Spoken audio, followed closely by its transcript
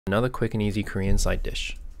Another quick and easy Korean side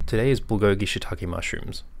dish. Today is bulgogi shiitake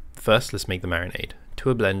mushrooms. First, let's make the marinade. To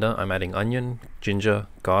a blender, I'm adding onion, ginger,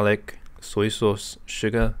 garlic, soy sauce,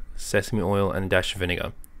 sugar, sesame oil, and a dash of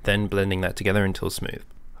vinegar, then blending that together until smooth.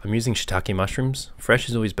 I'm using shiitake mushrooms. Fresh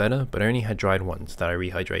is always better, but I only had dried ones that I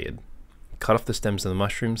rehydrated. Cut off the stems of the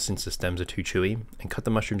mushrooms since the stems are too chewy, and cut the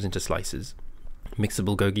mushrooms into slices. Mix the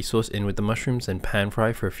bulgogi sauce in with the mushrooms and pan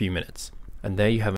fry for a few minutes. And there you have